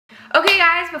Okay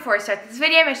guys, before I start this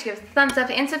video, make sure to give us a thumbs up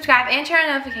and subscribe and turn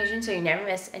on notifications so you never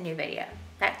miss a new video.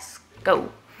 Let's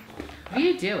go. What are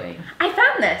you doing? I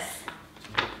found this.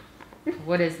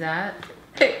 What is that?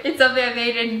 It's something I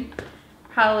made in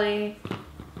probably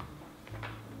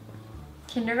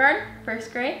kindergarten,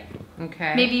 first grade.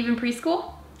 Okay. Maybe even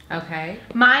preschool. Okay.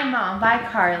 My Mom by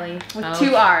Carly with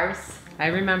 2 R's. I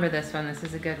remember this one. This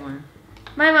is a good one.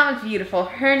 My mom is beautiful.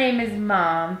 Her name is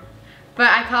Mom, but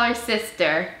I call her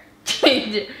Sister.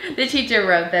 The teacher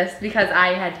wrote this because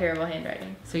I had terrible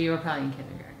handwriting. So you were probably in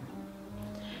kindergarten.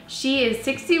 She is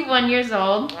 61 years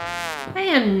old. I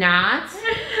am not.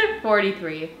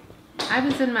 43. I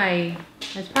was probably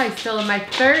still in my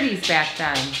 30s back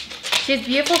then. She has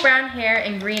beautiful brown hair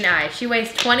and green eyes. She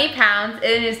weighs 20 pounds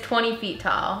and is 20 feet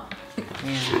tall.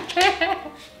 Yeah.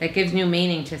 That gives new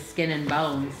meaning to skin and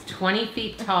bones. 20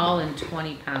 feet tall and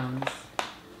 20 pounds.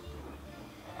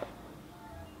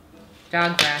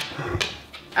 Dog breath.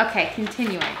 Okay,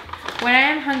 continuing. When I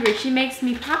am hungry, she makes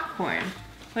me popcorn.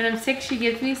 When I'm sick, she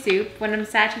gives me soup. When I'm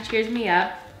sad, she cheers me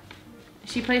up.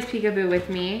 She plays peekaboo with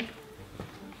me.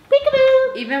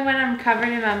 Peekaboo! Even when I'm covered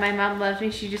in mud, my mom loves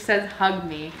me. She just says, hug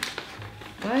me.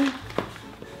 What?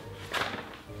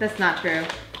 That's not true.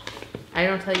 I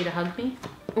don't tell you to hug me?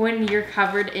 When you're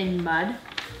covered in mud.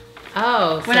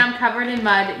 Oh. When I'm covered in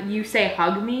mud, you say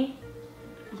hug me?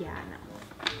 Yeah, no.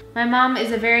 My mom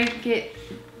is a very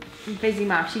busy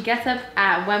mom. She gets up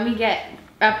when we get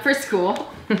up for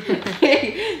school.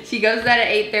 She goes to bed at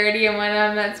 8:30 and when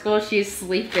I'm at school, she's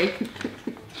sleeping.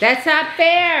 That's not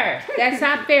fair. That's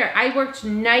not fair. I worked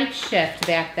night shift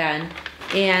back then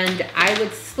and I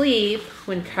would sleep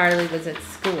when Carly was at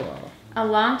school. A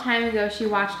long time ago, she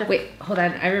watched a... Wait, hold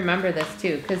on. I remember this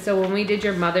too. Because so when we did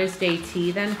your Mother's Day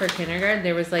tea then for kindergarten,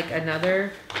 there was like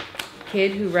another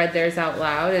kid who read theirs out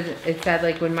loud. And it said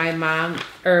like when my mom,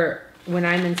 or when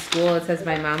I'm in school, it says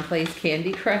my mom plays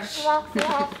Candy Crush. Who was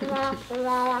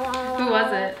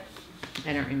it?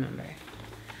 I don't remember.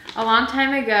 A long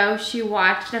time ago, she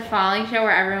watched a falling show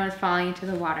where everyone was falling into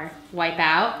the water. Wipe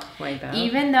Out. Wipe Out.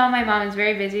 Even though my mom is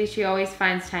very busy, she always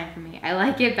finds time for me. I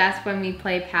like it best when we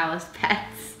play Palace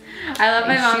Pets. I love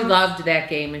my mom. She loved that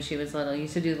game when she was little. You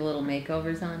used to do the little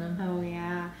makeovers on them. Oh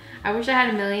yeah. I wish I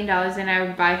had $1 million and I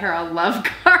would buy her a love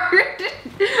card.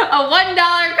 A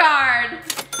 $1 card.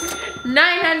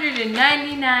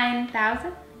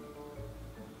 999,000?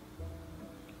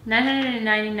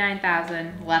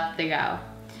 999,000 left to go.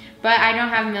 But I don't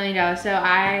have $1 million, so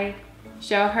I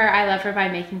show her I love her by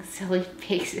making silly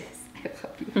faces. I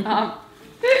love you, Mom.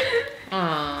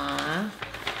 Aww.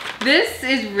 This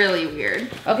is really weird.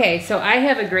 Okay, so I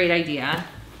have a great idea.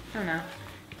 I don't know.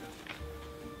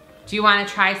 Do you want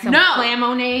to try some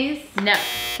clamonaise? No.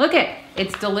 Look it.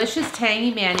 It's delicious,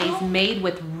 tangy mayonnaise made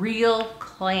with real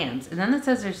clams. And then it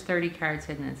says there's 30 cards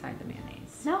hidden inside the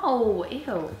mayonnaise. No,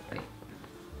 ew. Wait.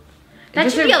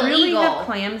 That should be illegal. Does it really have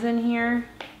clams in here?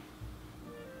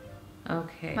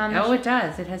 Okay. Mom, oh, it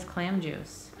does. It has clam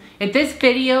juice. If this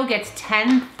video gets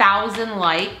 10,000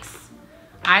 likes,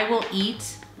 I will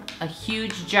eat a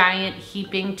huge, giant,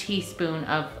 heaping teaspoon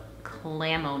of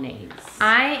clamonaise.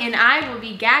 I will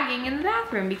be gagging in the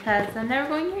bathroom because I'm never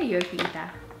going near you if you eat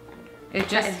that. It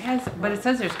just has, but it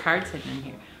says there's cards hidden in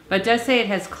here. But it does say it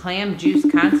has clam juice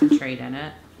concentrate in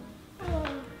it.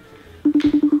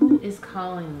 Who is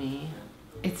calling me?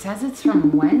 It says it's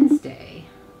from Wednesday.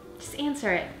 Just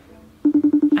answer it.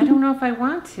 I don't know if I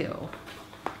want to.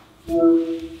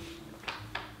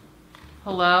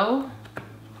 Hello?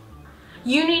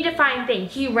 You need to find Thing.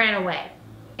 He ran away.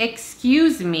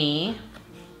 Excuse me.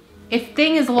 If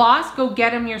Thing is lost, go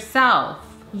get him yourself.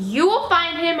 You will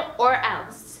find him or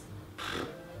else.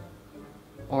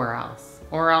 Or else.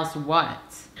 Or else what?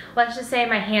 Let's just say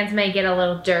my hands may get a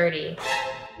little dirty.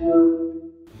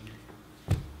 Do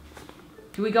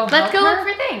we go Let's go her? look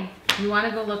for Thing. You want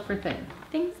to go look for Thing?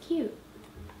 Thing's cute.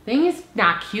 Thing is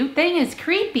not cute. Thing is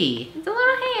creepy. It's a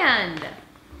little hand.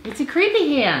 It's a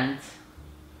creepy hand.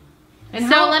 And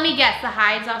so let me guess, the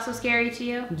hide's also scary to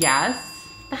you? Yes.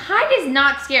 The hide is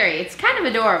not scary. It's kind of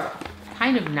adorable.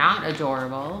 Kind of not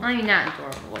adorable. I mean, not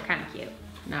adorable, but kind of cute.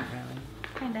 Not really.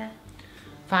 Kinda.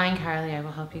 Fine, Carly, I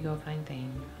will help you go find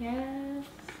Thing. Yes.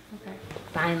 Okay.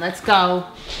 Fine, let's go.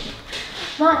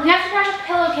 Mom, we have to grab a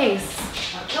pillowcase.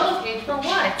 A pillowcase for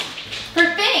what?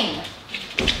 For Thing.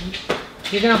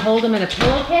 You're gonna hold him in a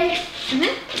pillowcase?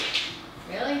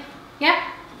 Mm-hmm. Really? Yep.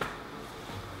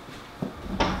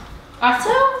 Also,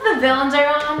 the villains are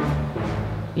on.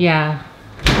 Yeah.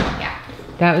 Yeah.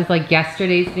 That was like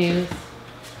yesterday's news.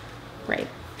 Right.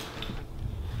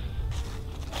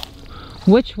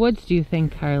 Which woods do you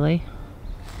think, Carly?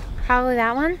 Probably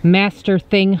that one. Master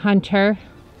Thing Hunter.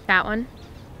 That one.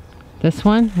 This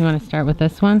one? You want to start with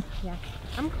this one? Yeah.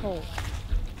 I'm cold.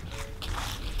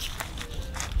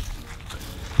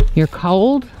 You're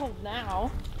cold? Cold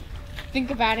now.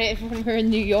 Think about it when we're in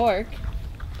New York.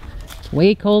 It's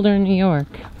way colder in New York.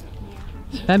 Yeah.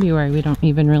 It's February. We don't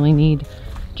even really need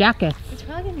jackets. It's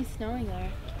probably gonna be snowing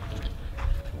there.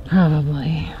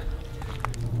 Probably.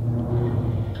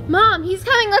 Mom, he's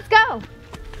coming. Let's go.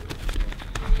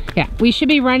 Yeah, we should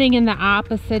be running in the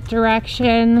opposite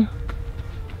direction.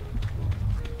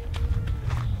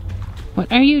 What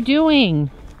are you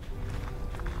doing?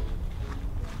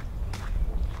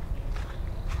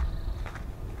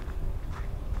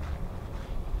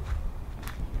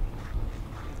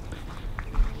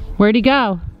 Where'd he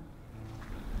go?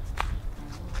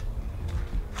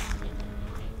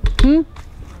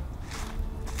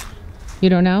 You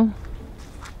don't know?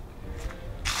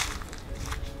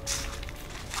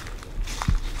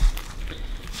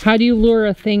 How do you lure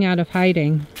a thing out of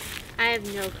hiding? I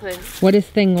have no clue. What is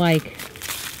thing like?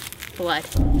 Blood.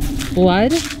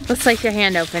 Blood? Let's slice your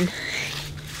hand open.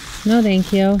 No,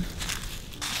 thank you.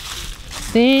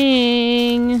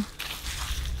 Thing.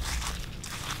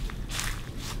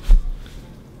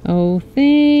 Oh,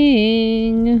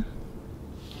 thing.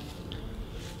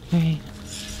 Alright.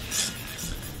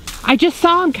 I just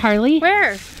saw him, Carly.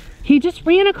 Where? He just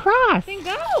ran across. Then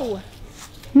go.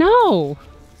 No.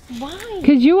 Why?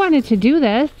 Because you wanted to do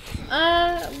this.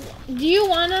 Do you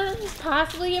want to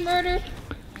possibly get murdered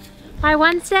by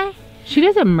Wednesday? She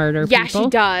doesn't murder people. Yeah, she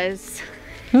does.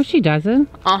 No, she doesn't.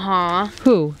 Uh-huh.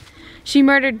 Who? She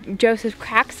murdered Joseph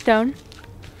Crackstone.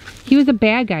 He was a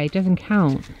bad guy. It doesn't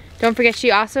count. Don't forget,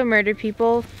 she also murdered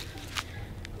people.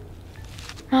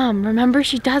 Mom, remember,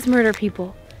 she does murder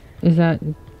people. Is that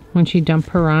when she dumped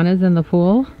piranhas in the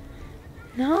pool?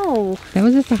 No. That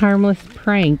was just a harmless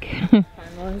prank.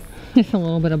 Harmless. Just a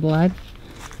little bit of blood.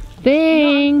 No,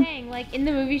 Thing. I'm saying, like, in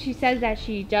the movie, she says that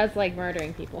she does like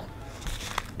murdering people.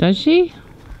 Does she?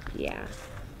 Yeah.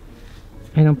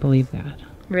 I don't believe that.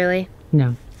 Really?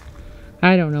 No.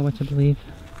 I don't know what to believe.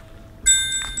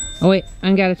 Oh wait,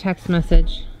 I got a text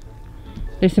message.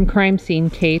 There's some crime scene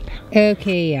tape.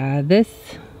 Okay,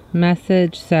 this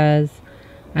message says,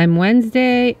 I'm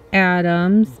Wednesday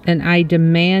Addams and I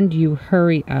demand you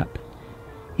hurry up.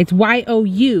 It's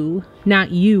Y-O-U,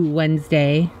 not you,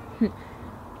 Wednesday.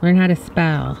 Learn how to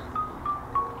spell.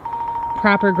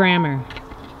 Proper grammar.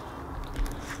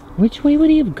 Which way would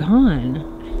he have gone?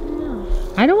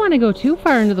 I don't want to go too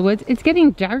far into the woods. It's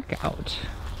getting dark out.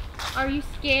 Are you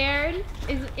scared?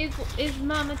 Is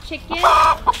Mama chicken?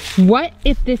 What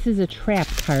if this is a trap,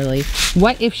 Carly?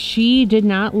 What if she did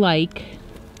not like...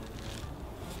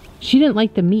 She didn't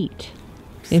like the meat.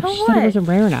 If So she said it what? wasn't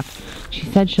rare enough. She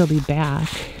said she'll be back.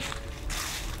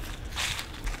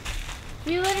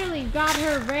 We literally got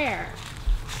her rare.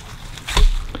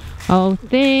 Oh,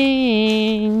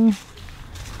 thing.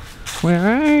 Where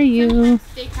are you? Sometimes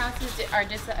steakhouses are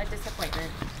just a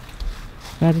disappointment.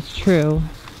 That is true.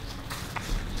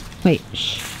 Wait,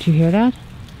 shh. Do you hear that?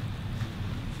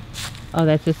 Oh,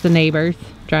 that's just the neighbors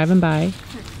driving by.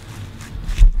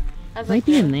 Might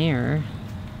be in there.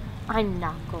 I'm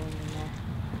not going in there.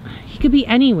 He could be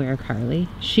anywhere, Carly.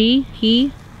 She,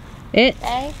 he, it,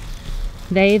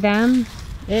 they, them,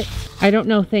 it. I don't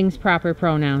know things proper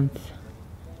pronouns.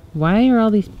 Why are all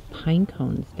these pine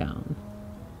cones down?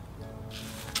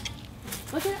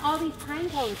 Look at all these pine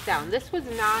cones down. This was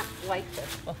not like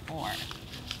this before.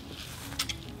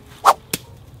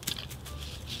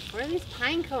 Where are these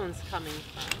pine cones coming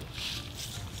from?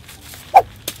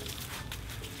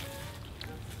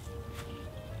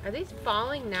 Are these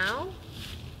falling now?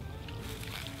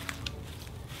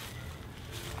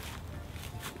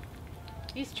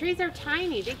 These trees are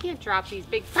tiny. They can't drop these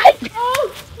big pine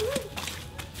cones.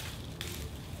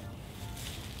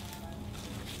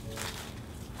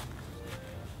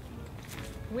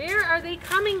 Where are they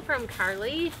coming from,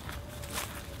 Carly?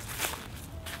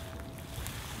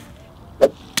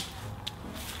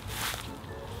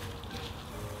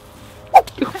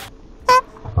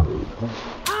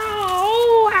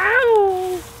 Ow!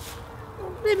 Ow!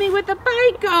 Hit me with the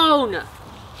pine cone!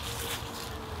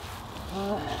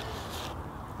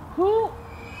 Who?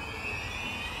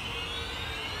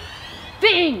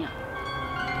 Bing!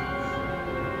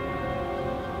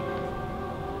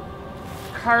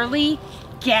 Carly,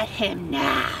 get him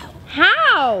now.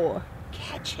 How?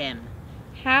 Catch him.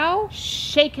 How?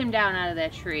 Shake him down out of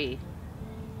that tree.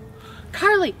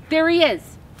 Carly, there he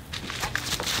is.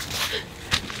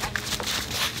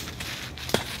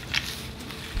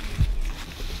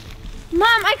 Mom,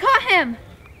 I caught him.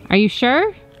 Are you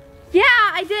sure? Yeah,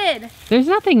 I did. There's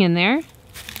nothing in there.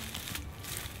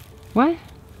 What?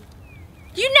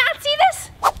 Do you not see this?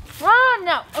 Oh,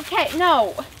 no. Okay,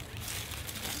 no.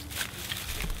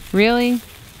 Really?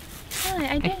 Yeah,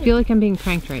 I did. I feel like I'm being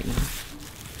pranked right now.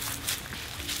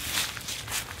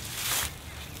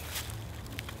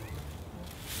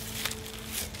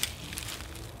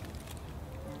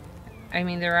 I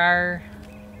mean, there are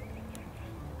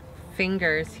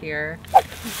fingers here.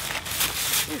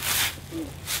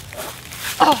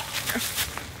 Oh!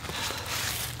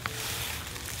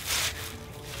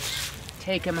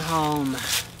 Take him home.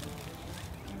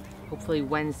 Hopefully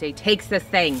Wednesday takes this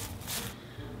thing.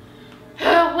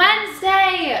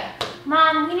 Wednesday!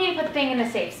 Mom, we need to put the thing in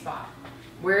a safe spot.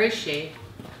 Where is she?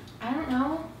 I don't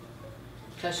know.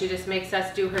 So she just makes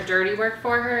us do her dirty work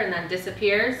for her and then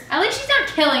disappears? At least she's not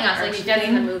killing us like she does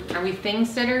in the movie. Are we thing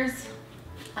sitters?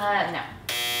 No.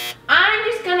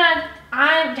 I'm just gonna,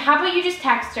 how about you just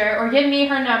text her or give me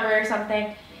her number or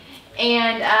something.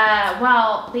 And,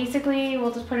 well, basically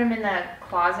we'll just put him in the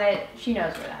closet. She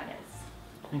knows where that is.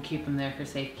 And keep them there for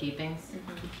safekeepings?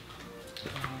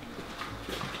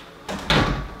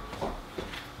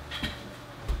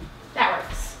 That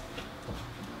works.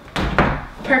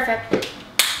 Perfect.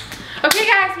 Okay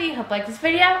guys, we hope you liked this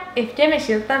video. If you did, make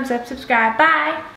sure to thumbs up, subscribe. Bye.